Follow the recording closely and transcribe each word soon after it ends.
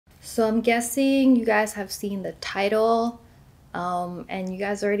So I'm guessing you guys have seen the title, and you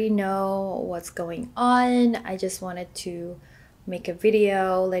guys already know what's going on. I just wanted to make a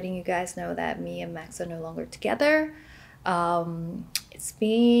video letting you guys know that me and Max are no longer together. It's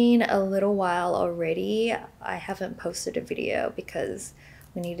been a little while already. I haven't posted a video because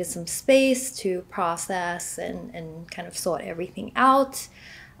we needed some space to process and kind of sort everything out.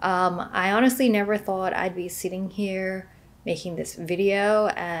 I honestly never thought I'd be sitting here making this video,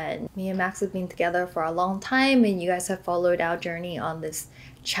 and me and Max have been together for a long time, and you guys have followed our journey on this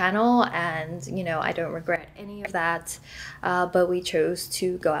channel, and you know, I don't regret any of that, but we chose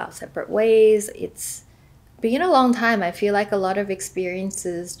to go out separate ways. It's been a long time. I feel like a lot of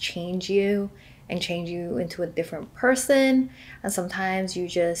experiences change you and change you into a different person, and sometimes you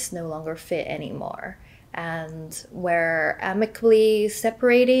just no longer fit anymore, and we're amicably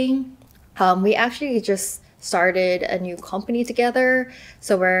separating. We actually just started a new company together,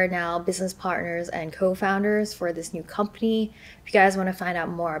 so we're now business partners and co-founders for this new company. If you guys want to find out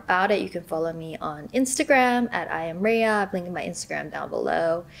more about it, you can follow me on Instagram at IamRhea. I've linked my Instagram down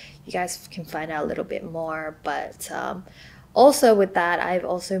below. You guys can find out a little bit more, but also with that, I've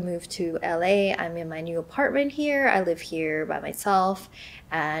also moved to LA. I'm in my new apartment here. I live here by myself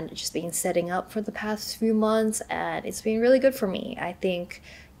and just been setting up for the past few months, and it's been really good for me. I think,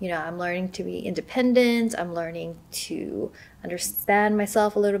 you know, I'm learning to be independent. I'm learning to understand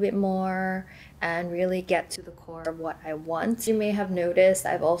myself a little bit more and really get to the core of what I want. You may have noticed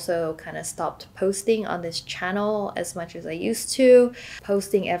I've also kind of stopped posting on this channel as much as I used to.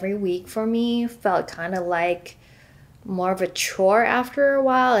 Posting every week for me felt kind of like more of a chore after a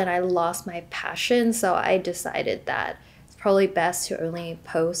while, and I lost my passion. So I decided that probably best to only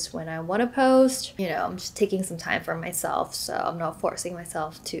post when I want to post. You know, I'm just taking some time for myself, so I'm not forcing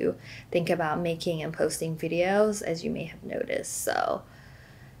myself to think about making and posting videos, as you may have noticed. So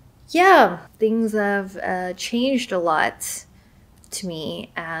yeah, things have changed a lot to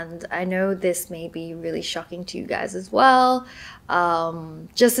me, and I know this may be really shocking to you guys as well,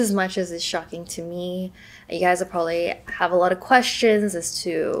 just as much as it's shocking to me. You guys will probably have a lot of questions as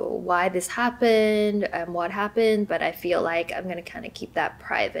to why this happened and what happened, but I feel like I'm gonna kind of keep that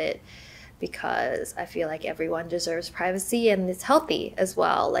private because I feel like everyone deserves privacy, and it's healthy as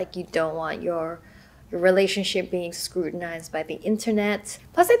well. Like, you don't want your relationship being scrutinized by the internet.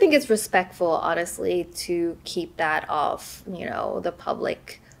 Plus, I think it's respectful, honestly, to keep that off, you know, the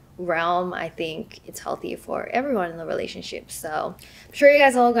public realm. I think it's healthy for everyone in the relationship. So I'm sure you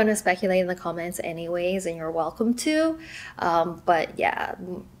guys are all gonna speculate in the comments anyways, and you're welcome to. But yeah,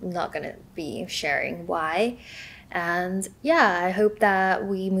 I'm not gonna be sharing why. And yeah, I hope that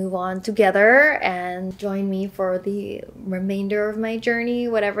we move on together and join me for the remainder of my journey,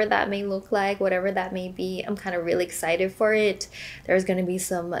 whatever that may look like, whatever that may be. I'm kind of really excited for it. There's going to be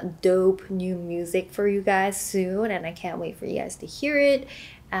some dope new music for you guys soon, and I can't wait for you guys to hear it.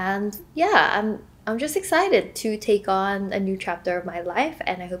 And yeah, I'm just excited to take on a new chapter of my life,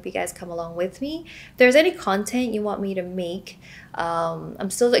 and I hope you guys come along with me. If there's any content you want me to make, I'm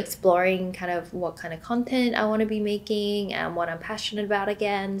still exploring kind of what kind of content I want to be making and what I'm passionate about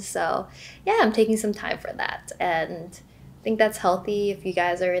again. So yeah, I'm taking some time for that, and I think that's healthy. If you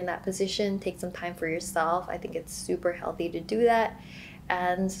guys are in that position, take some time for yourself. I think it's super healthy to do that.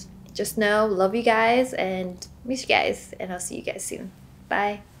 And just know, love you guys and miss you guys, and I'll see you guys soon.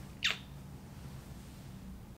 Bye.